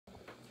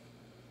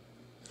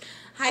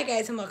Hi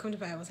guys and welcome to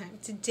Bible Time.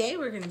 Today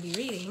we're going to be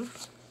reading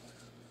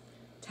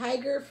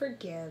Tiger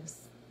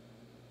Forgives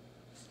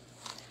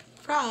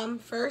from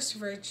First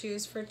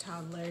Virtues for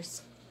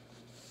Toddlers.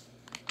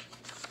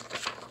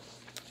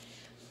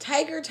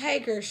 Tiger,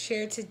 Tiger,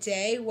 share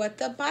today what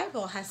the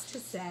Bible has to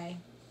say.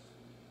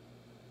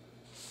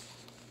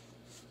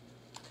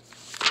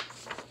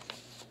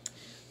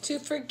 To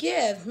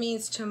forgive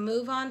means to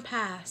move on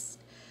past.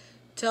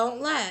 Don't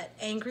let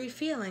angry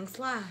feelings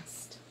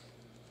last.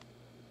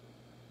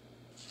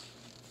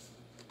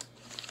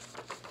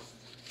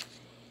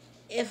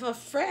 If a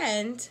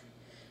friend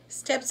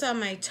steps on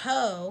my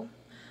toe,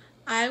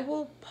 I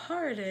will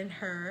pardon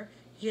her,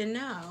 you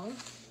know.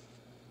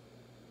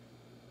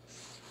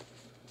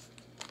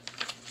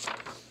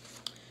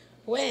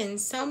 When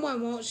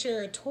someone won't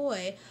share a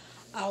toy,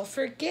 I'll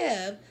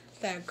forgive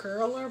that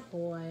girl or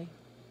boy.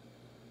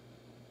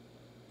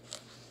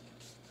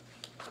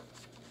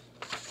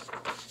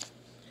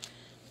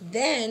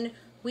 Then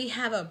we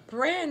have a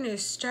brand new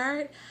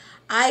start.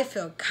 I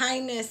feel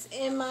kindness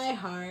in my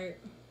heart.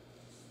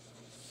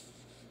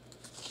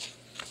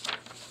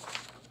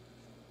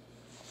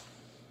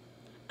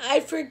 I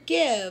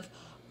forgive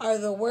are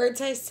the words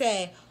I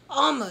say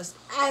almost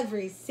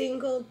every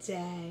single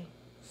day.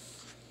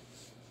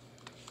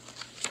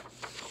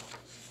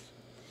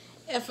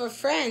 If a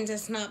friend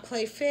does not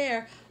play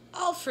fair,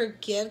 I'll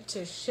forgive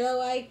to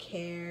show I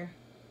care.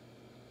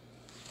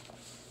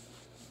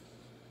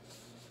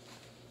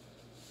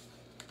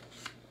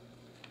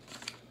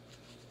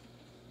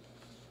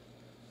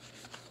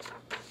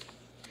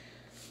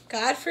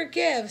 God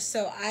forgives,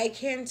 so I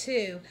can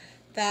too.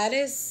 That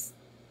is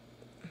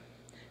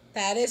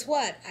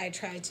what I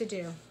try to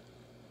do.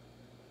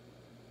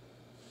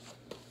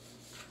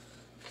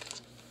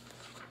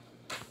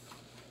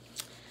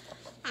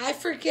 I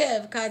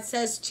forgive, God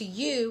says to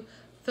you,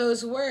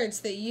 those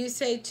words that you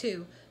say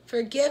too.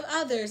 Forgive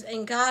others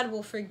and God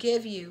will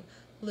forgive you.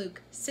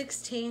 Luke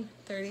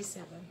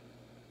 16:37.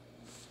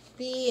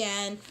 The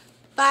end.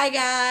 Bye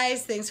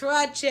guys. Thanks for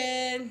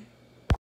watching.